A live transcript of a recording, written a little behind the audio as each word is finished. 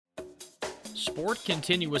Sport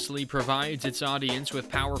continuously provides its audience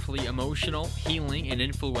with powerfully emotional, healing, and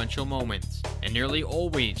influential moments. And nearly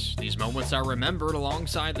always, these moments are remembered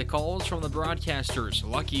alongside the calls from the broadcasters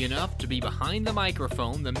lucky enough to be behind the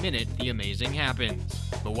microphone the minute the amazing happens.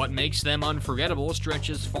 But what makes them unforgettable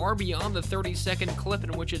stretches far beyond the 30-second clip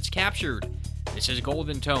in which it's captured. This is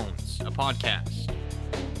Golden Tones, a podcast.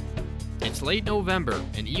 It's late November,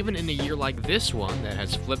 and even in a year like this one that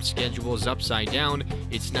has flipped schedules upside down,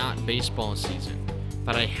 it's not baseball season.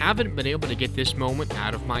 But I haven't been able to get this moment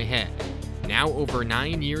out of my head. Now, over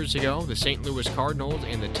 9 years ago, the St. Louis Cardinals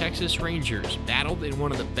and the Texas Rangers battled in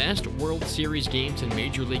one of the best World Series games in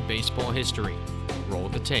Major League Baseball history. Roll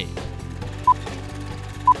the tape.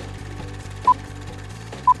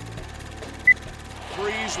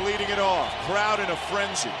 Freese leading it off. Crowd in a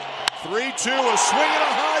frenzy. 3-2, a swing and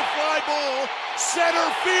a high fly ball. Center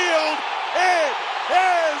field. It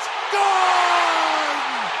is gone!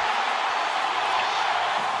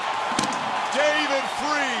 David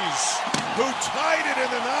Freese, who tied it in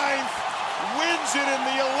the 9th, wins it in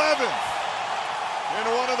the 11th. In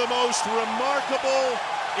one of the most remarkable,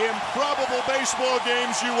 improbable baseball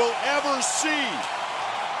games you will ever see.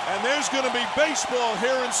 And there's going to be baseball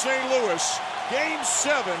here in St. Louis. Game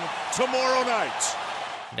 7 tomorrow night.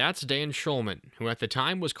 That's Dan Shulman, who at the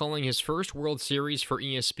time was calling his first World Series for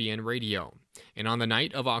ESPN Radio. And on the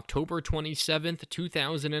night of October 27,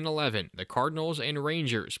 2011, the Cardinals and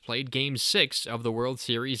Rangers played Game 6 of the World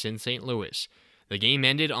Series in St. Louis. The game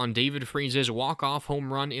ended on David Freese's walk-off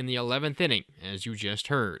home run in the 11th inning, as you just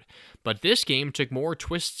heard. But this game took more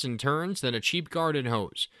twists and turns than a cheap garden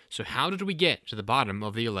hose. So how did we get to the bottom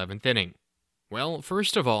of the 11th inning? Well,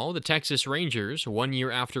 first of all, the Texas Rangers, 1 year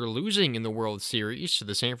after losing in the World Series to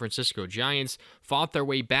the San Francisco Giants, fought their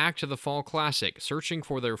way back to the Fall Classic, searching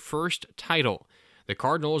for their first title. The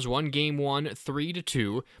Cardinals won Game 1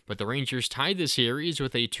 3-2, but the Rangers tied the series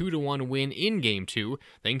with a 2-1 win in Game 2,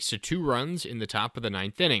 thanks to 2 runs in the top of the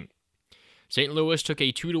 9th inning. St. Louis took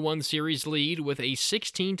a 2-1 series lead with a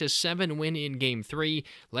 16-7 win in Game 3,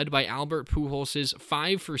 led by Albert Pujols'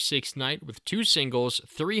 5-for-6 night with 2 singles,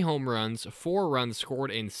 3 home runs, 4 runs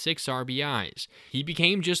scored, and 6 RBIs. He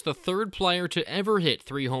became just the 3rd player to ever hit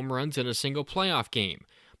 3 home runs in a single playoff game.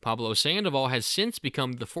 Pablo Sandoval has since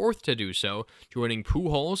become the 4th to do so, joining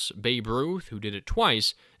Pujols, Babe Ruth, who did it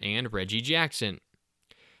twice, and Reggie Jackson.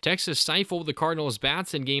 Texas stifled the Cardinals'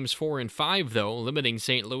 bats in Games 4 and 5, though, limiting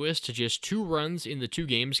St. Louis to just 2 runs in the 2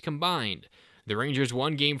 games combined. The Rangers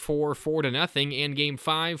won Game 4 4-0 and Game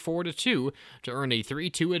 5 4-2 to earn a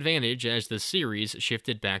 3-2 advantage as the series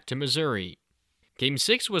shifted back to Missouri. Game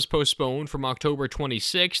 6 was postponed from October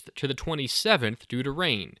 26th to the 27th due to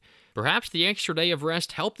rain. Perhaps the extra day of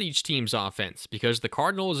rest helped each team's offense, because the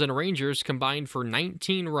Cardinals and Rangers combined for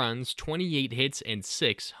 19 runs, 28 hits, and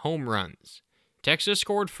 6 home runs. Texas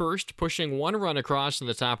scored first, pushing 1 run across in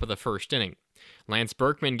the top of the 1st inning. Lance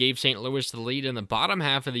Berkman gave St. Louis the lead in the bottom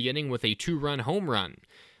half of the inning with a 2-run home run.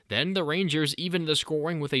 Then the Rangers evened the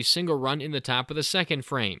scoring with a single run in the top of the 2nd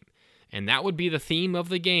frame. And that would be the theme of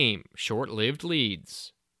the game, short-lived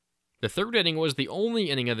leads. The 3rd inning was the only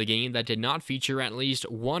inning of the game that did not feature at least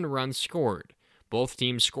 1 run scored. Both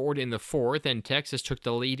teams scored in the 4th, and Texas took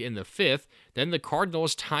the lead in the 5th. Then the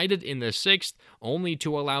Cardinals tied it in the 6th, only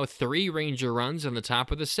to allow 3 Ranger runs in the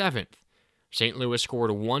top of the 7th. St. Louis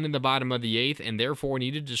scored 1 in the bottom of the 8th, and therefore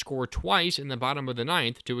needed to score twice in the bottom of the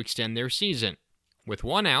 9th to extend their season. With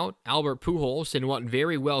 1 out, Albert Pujols, in what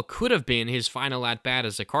very well could have been his final at-bat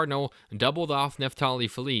as a Cardinal, doubled off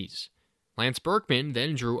Neftali Feliz. Lance Berkman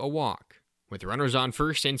then drew a walk. With runners on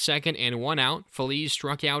 1st and 2nd and 1 out, Feliz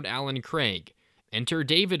struck out Alan Craig. Enter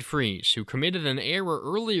David Freese, who committed an error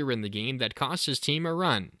earlier in the game that cost his team a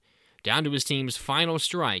run. Down to his team's final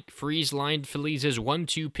strike, Freese lined Feliz's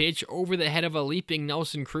 1-2 pitch over the head of a leaping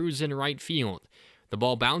Nelson Cruz in right field. The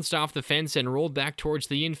ball bounced off the fence and rolled back towards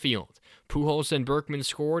the infield. Pujols and Berkman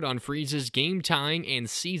scored on Freese's game-tying and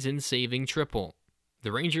season-saving triple.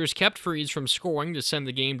 The Rangers kept Freese from scoring to send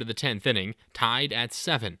the game to the 10th inning, tied at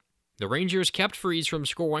 7. The Rangers kept Freese from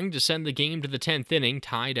scoring to send the game to the 10th inning,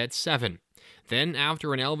 tied at 7. Then,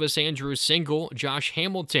 after an Elvis Andrus single, Josh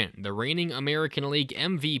Hamilton, the reigning American League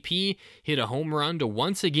MVP, hit a home run to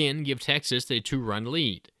once again give Texas a 2-run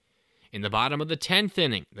lead. In the bottom of the 10th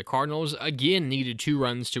inning, the Cardinals again needed 2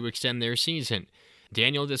 runs to extend their season.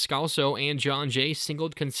 Daniel Descalso and John Jay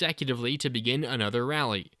singled consecutively to begin another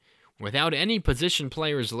rally. Without any position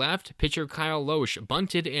players left, pitcher Kyle Lohse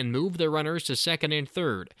bunted and moved the runners to 2nd and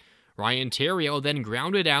 3rd. Ryan Theriot then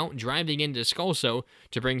grounded out, driving in Descalso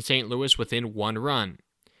to bring St. Louis within 1 run.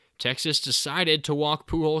 Texas decided to walk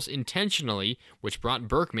Pujols intentionally, which brought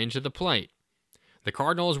Berkman to the plate. The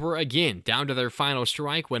Cardinals were again down to their final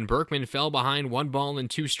strike when Berkman fell behind 1 ball and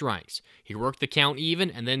 2 strikes. He worked the count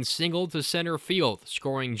even and then singled to center field,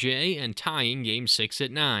 scoring J and tying Game 6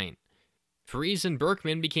 at 9. Freese and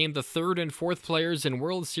Berkman became the 3rd and 4th players in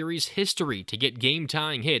World Series history to get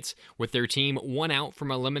game-tying hits with their team 1 out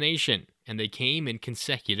from elimination, and they came in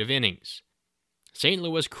consecutive innings. St.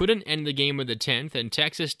 Louis couldn't end the game in the 10th, and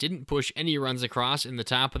Texas didn't push any runs across in the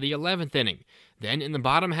top of the 11th inning. Then, in the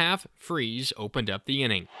bottom half, Freese opened up the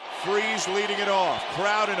inning. Freese leading it off.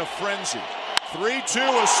 Crowd in a frenzy. 3-2,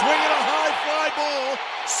 a swing and a high fly ball.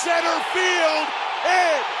 Center field.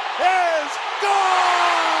 It is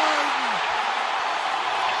gone!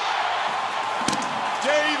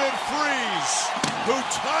 David Freese, who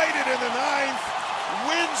tied it in the 9th,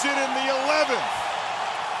 wins it in the 11th.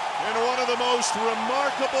 In one of the most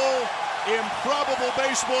remarkable, improbable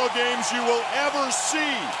baseball games you will ever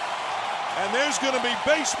see. And there's going to be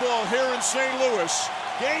baseball here in St. Louis.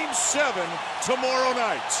 Game 7 tomorrow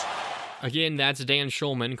night. Again, that's Dan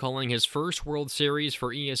Shulman calling his first World Series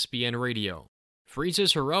for ESPN Radio.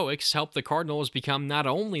 Freese's heroics helped the Cardinals become not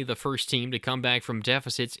only the first team to come back from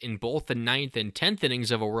deficits in both the 9th and 10th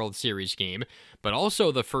innings of a World Series game, but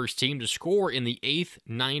also the first team to score in the 8th,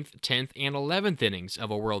 9th, 10th, and 11th innings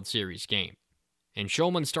of a World Series game. And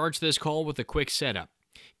Shulman starts this call with a quick setup.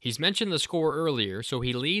 He's mentioned the score earlier, so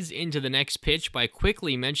he leads into the next pitch by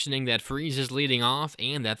quickly mentioning that Freese is leading off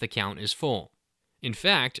and that the count is full. In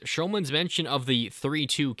fact, Shulman's mention of the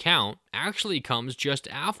 3-2 count actually comes just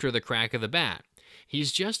after the crack of the bat.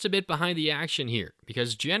 He's just a bit behind the action here,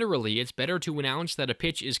 because generally it's better to announce that a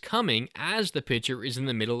pitch is coming as the pitcher is in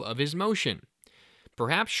the middle of his motion.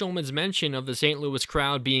 Perhaps Shulman's mention of the St. Louis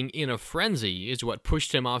crowd being in a frenzy is what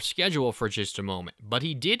pushed him off schedule for just a moment, but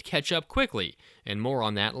he did catch up quickly, and more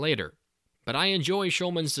on that later. But I enjoy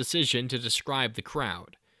Shulman's decision to describe the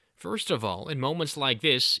crowd. First of all, in moments like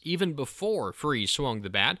this, even before Freese swung the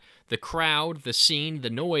bat, the crowd, the scene, the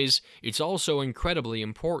noise, it's also incredibly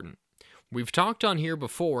important. We've talked on here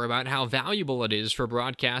before about how valuable it is for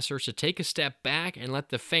broadcasters to take a step back and let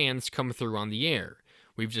the fans come through on the air.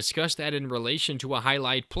 We've discussed that in relation to a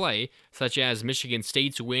highlight play, such as Michigan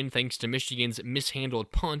State's win thanks to Michigan's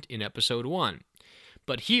mishandled punt in Episode 1.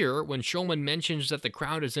 But here, when Shulman mentions that the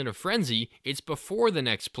crowd is in a frenzy, it's before the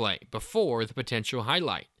next play, before the potential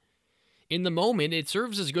highlight. In the moment, it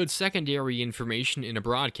serves as good secondary information in a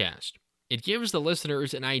broadcast. It gives the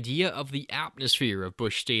listeners an idea of the atmosphere of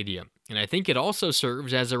Busch Stadium, and I think it also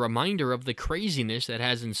serves as a reminder of the craziness that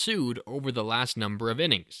has ensued over the last number of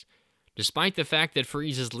innings. Despite the fact that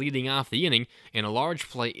Freese is leading off the inning, and a large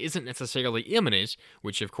play isn't necessarily imminent,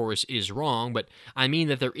 which of course is wrong, but I mean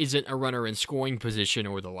that there isn't a runner in scoring position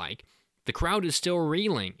or the like, the crowd is still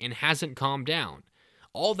reeling and hasn't calmed down.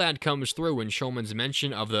 All that comes through in Shulman's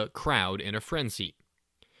mention of the crowd in a frenzy.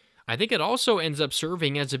 I think it also ends up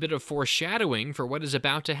serving as a bit of foreshadowing for what is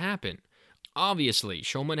about to happen. Obviously,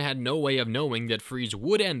 Shulman had no way of knowing that Freese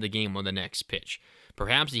would end the game on the next pitch.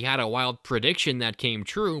 Perhaps he had a wild prediction that came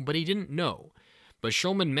true, but he didn't know. But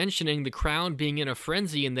Shulman mentioning the crowd being in a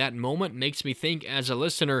frenzy in that moment makes me think as a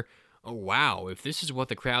listener, oh wow, if this is what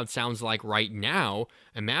the crowd sounds like right now,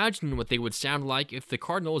 imagine what they would sound like if the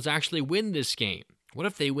Cardinals actually win this game. What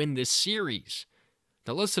if they win this series?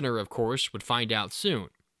 The listener, of course, would find out soon.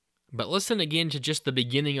 But listen again to just the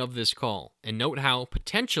beginning of this call, and note how,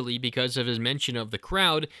 potentially because of his mention of the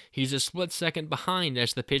crowd, he's a split second behind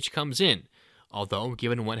as the pitch comes in. Although,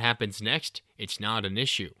 given what happens next, it's not an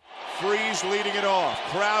issue. Freese leading it off,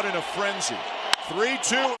 crowd in a frenzy.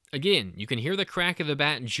 3-2. Again, you can hear the crack of the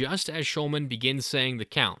bat just as Shulman begins saying the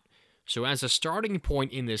count. So as a starting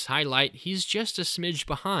point in this highlight, he's just a smidge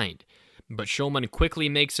behind. But Shulman quickly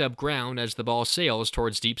makes up ground as the ball sails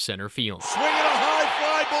towards deep center field. Swinging a high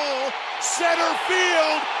fly ball, center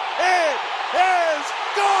field, it is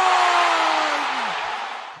gone!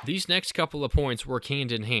 These next couple of points work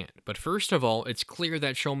hand in hand, but first of all, it's clear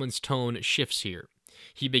that Shulman's tone shifts here.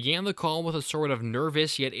 He began the call with a sort of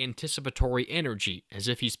nervous yet anticipatory energy, as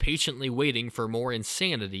if he's patiently waiting for more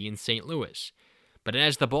insanity in St. Louis. But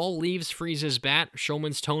as the ball leaves Freese's bat,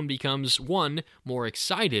 Shulman's tone becomes 1, more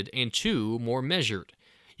excited, and 2, more measured.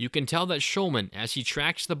 You can tell that Shulman, as he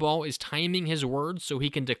tracks the ball, is timing his words so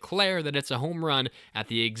he can declare that it's a home run at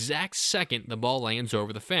the exact second the ball lands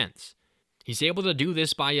over the fence. He's able to do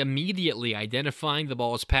this by immediately identifying the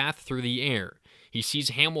ball's path through the air. He sees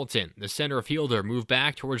Hamilton, the center fielder, move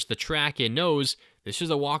back towards the track and knows this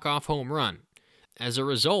is a walk-off home run. As a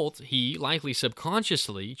result, he, likely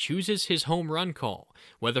subconsciously, chooses his home run call,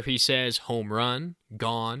 whether he says home run,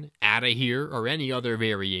 gone, outta here, or any other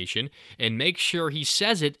variation, and makes sure he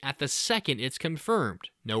says it at the second it's confirmed,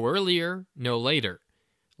 no earlier, no later.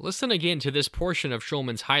 Listen again to this portion of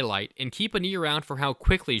Shulman's highlight and keep an ear out for how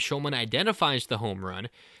quickly Shulman identifies the home run,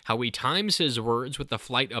 how he times his words with the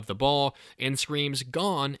flight of the ball, and screams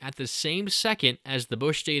gone at the same second as the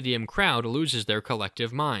Busch Stadium crowd loses their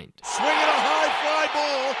collective mind. Swinging a high fly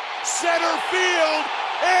ball, center field,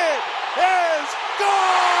 it is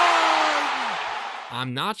gone!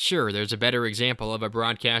 I'm not sure there's a better example of a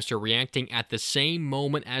broadcaster reacting at the same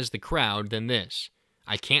moment as the crowd than this.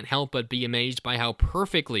 I can't help but be amazed by how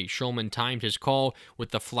perfectly Shulman timed his call with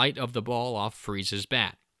the flight of the ball off Freese's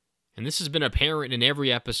bat. And this has been apparent in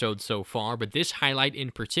every episode so far, but this highlight in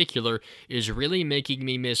particular is really making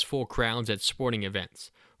me miss full crowds at sporting events.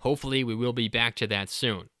 Hopefully we will be back to that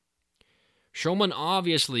soon. Shulman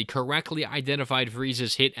obviously correctly identified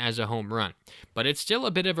Freese's hit as a home run, but it's still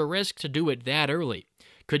a bit of a risk to do it that early.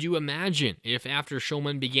 Could you imagine if after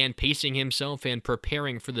Shulman began pacing himself and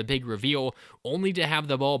preparing for the big reveal, only to have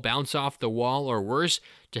the ball bounce off the wall or worse,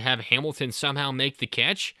 to have Hamilton somehow make the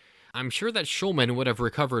catch? I'm sure that Shulman would have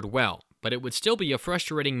recovered well, but it would still be a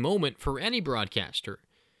frustrating moment for any broadcaster.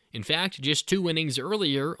 In fact, just 2 innings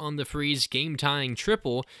earlier on the Freese game-tying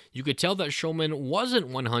triple, you could tell that Shulman wasn't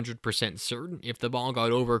 100% certain if the ball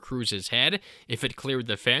got over Cruz's head, if it cleared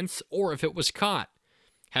the fence, or if it was caught.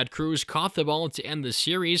 Had Cruz caught the ball to end the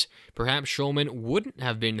series, perhaps Shulman wouldn't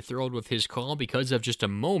have been thrilled with his call because of just a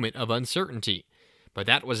moment of uncertainty. But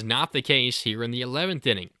that was not the case here in the 11th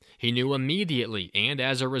inning. He knew immediately, and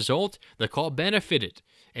as a result, the call benefited.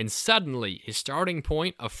 And suddenly, his starting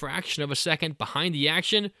point, a fraction of a second behind the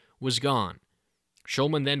action, was gone.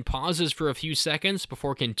 Shulman then pauses for a few seconds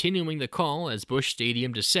before continuing the call as Busch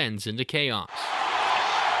Stadium descends into chaos.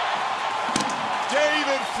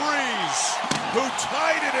 David Freese, who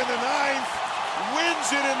tied it in the 9th,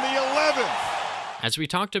 wins it in the 11th. As we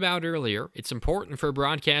talked about earlier, it's important for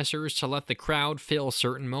broadcasters to let the crowd fill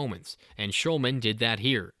certain moments, and Shulman did that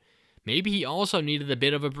here. Maybe he also needed a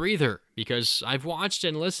bit of a breather, because I've watched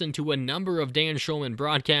and listened to a number of Dan Shulman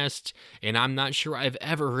broadcasts, and I'm not sure I've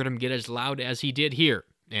ever heard him get as loud as he did here,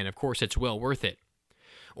 and of course it's well worth it.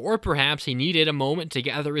 Or perhaps he needed a moment to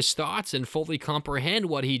gather his thoughts and fully comprehend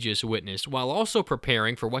what he just witnessed, while also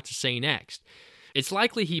preparing for what to say next. It's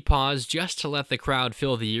likely he paused just to let the crowd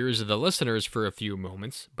fill the ears of the listeners for a few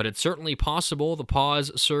moments, but it's certainly possible the pause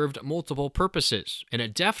served multiple purposes, and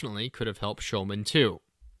it definitely could have helped Shulman too.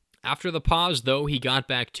 After the pause, though, he got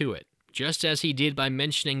back to it. Just as he did by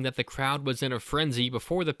mentioning that the crowd was in a frenzy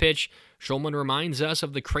before the pitch, Shulman reminds us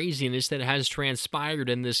of the craziness that has transpired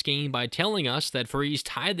in this game by telling us that Freese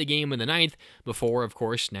tied the game in the 9th before, of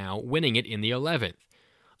course, now winning it in the 11th.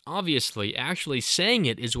 Obviously, actually saying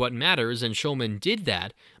it is what matters, and Shulman did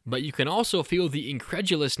that, but you can also feel the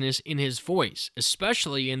incredulousness in his voice,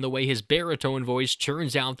 especially in the way his baritone voice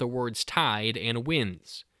churns out the words tied and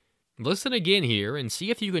wins. Listen again here and see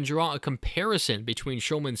if you can draw a comparison between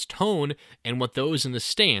Shulman's tone and what those in the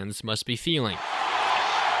stands must be feeling.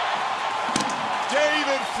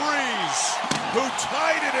 David Freese, who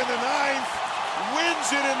tied it in the 9th,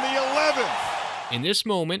 wins it in the 11th. In this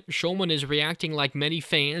moment, Shulman is reacting like many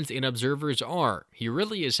fans and observers are. He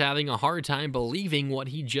really is having a hard time believing what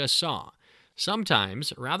he just saw.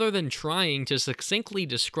 Sometimes, rather than trying to succinctly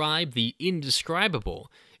describe the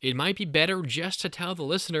indescribable, it might be better just to tell the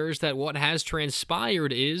listeners that what has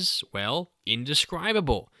transpired is, well,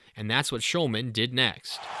 indescribable. And that's what Shulman did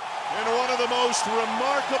next. In one of the most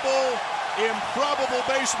remarkable, improbable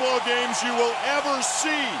baseball games you will ever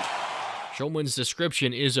see. Shulman's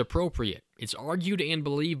description is appropriate. It's argued and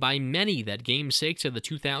believed by many that Game 6 of the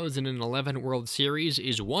 2011 World Series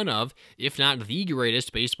is one of, if not the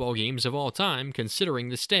greatest baseball games of all time, considering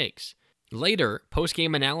the stakes. Later,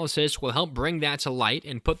 post-game analysis will help bring that to light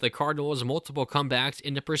and put the Cardinals' multiple comebacks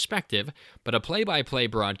into perspective, but a play-by-play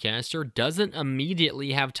broadcaster doesn't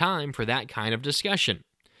immediately have time for that kind of discussion.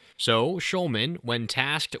 So, Shulman, when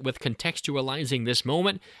tasked with contextualizing this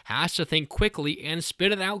moment, has to think quickly and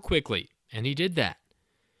spit it out quickly, and he did that.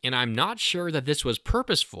 And I'm not sure that this was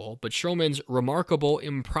purposeful, but Shulman's remarkable,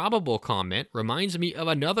 improbable comment reminds me of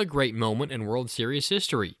another great moment in World Series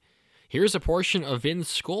history. Here's a portion of Vin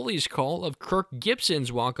Scully's call of Kirk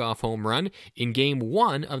Gibson's walk-off home run in Game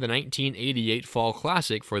 1 of the 1988 Fall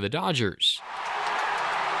Classic for the Dodgers.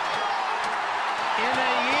 In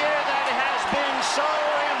a year that has been so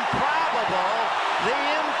improbable, the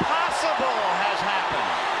impossible has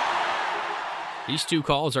happened. These two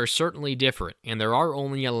calls are certainly different, and there are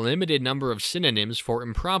only a limited number of synonyms for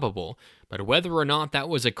improbable, but whether or not that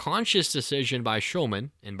was a conscious decision by Shulman,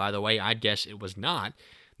 and by the way, I'd guess it was not,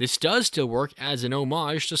 this does still work as an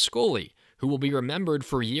homage to Scully, who will be remembered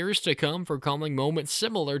for years to come for calling moments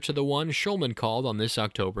similar to the one Shulman called on this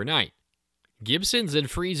October night. Gibson's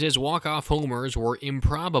and Freese's walk-off homers were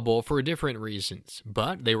improbable for different reasons,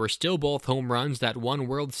 but they were still both home runs that won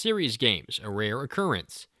World Series games, a rare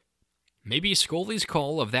occurrence. Maybe Scully's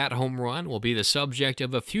call of that home run will be the subject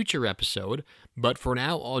of a future episode, but for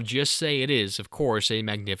now I'll just say it is, of course, a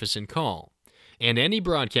magnificent call. And any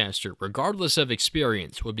broadcaster, regardless of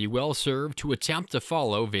experience, would be well served to attempt to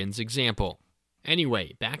follow Vin's example.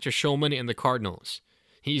 Anyway, back to Shulman and the Cardinals.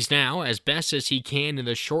 He's now, as best as he can in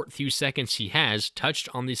the short few seconds he has, touched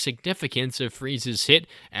on the significance of Freese's hit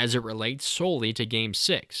as it relates solely to Game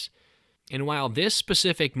 6. And while this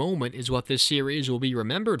specific moment is what this series will be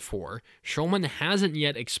remembered for, Shulman hasn't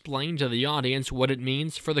yet explained to the audience what it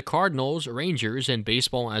means for the Cardinals, Rangers, and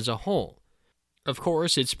baseball as a whole. Of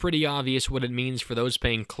course, it's pretty obvious what it means for those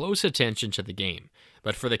paying close attention to the game,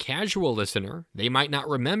 but for the casual listener, they might not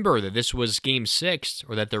remember that this was Game 6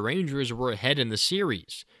 or that the Rangers were ahead in the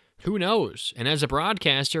series. Who knows? And as a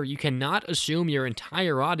broadcaster, you cannot assume your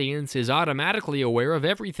entire audience is automatically aware of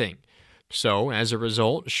everything. So, as a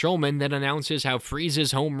result, Shulman then announces how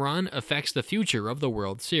Freese's home run affects the future of the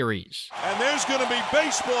World Series. And there's going to be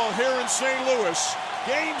baseball here in St. Louis,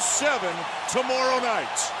 Game 7 tomorrow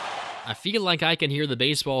night. I feel like I can hear the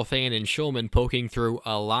baseball fan in Shulman poking through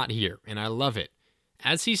a lot here, and I love it.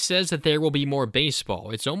 As he says that there will be more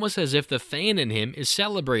baseball, it's almost as if the fan in him is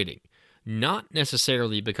celebrating. Not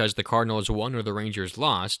necessarily because the Cardinals won or the Rangers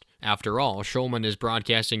lost. After all, Shulman is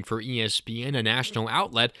broadcasting for ESPN, a national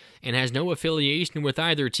outlet, and has no affiliation with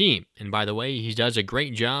either team. And by the way, he does a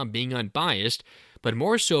great job being unbiased, but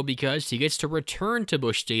more so because he gets to return to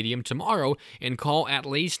Busch Stadium tomorrow and call at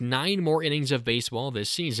least 9 more innings of baseball this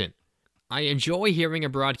season. I enjoy hearing a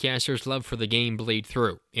broadcaster's love for the game bleed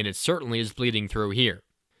through, and it certainly is bleeding through here.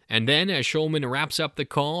 And then, as Shulman wraps up the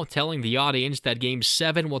call, telling the audience that Game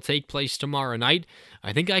 7 will take place tomorrow night,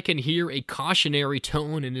 I think I can hear a cautionary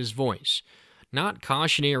tone in his voice. Not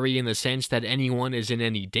cautionary in the sense that anyone is in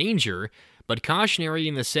any danger, but cautionary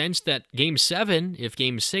in the sense that Game 7, if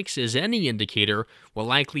Game 6 is any indicator, will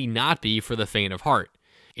likely not be for the faint of heart.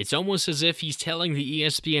 It's almost as if he's telling the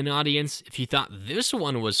ESPN audience, if you thought this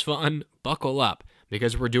one was fun, buckle up,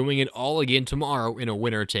 because we're doing it all again tomorrow in a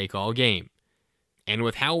winner-take-all game. And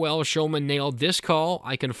with how well Shulman nailed this call,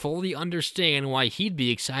 I can fully understand why he'd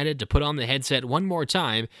be excited to put on the headset one more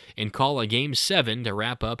time and call a Game 7 to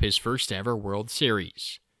wrap up his first ever World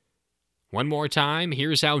Series. One more time,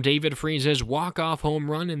 here's how David Freese's walk-off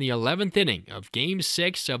home run in the 11th inning of Game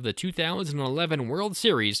 6 of the 2011 World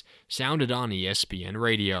Series sounded on ESPN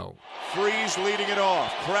Radio. Freese leading it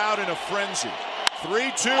off, crowd in a frenzy. 3-2,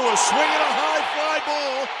 a swing and a high fly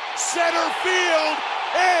ball, center field,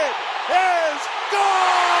 it is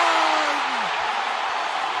gone!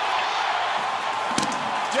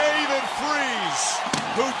 David Freese,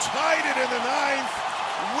 who tied it in the 9th,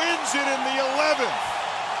 wins it in the 11th.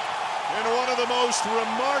 In one of the most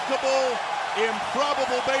remarkable,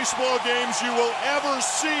 improbable baseball games you will ever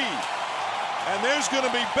see. And there's going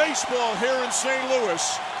to be baseball here in St.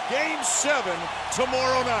 Louis, Game 7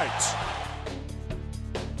 tomorrow night.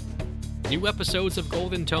 New episodes of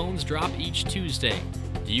Golden Tones drop each Tuesday.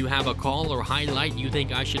 Do you have a call or highlight you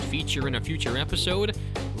think I should feature in a future episode?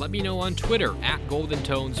 Let me know on Twitter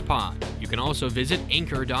 @GoldenTonesPod. You can also visit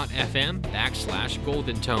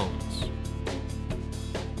anchor.fm/GoldenTones.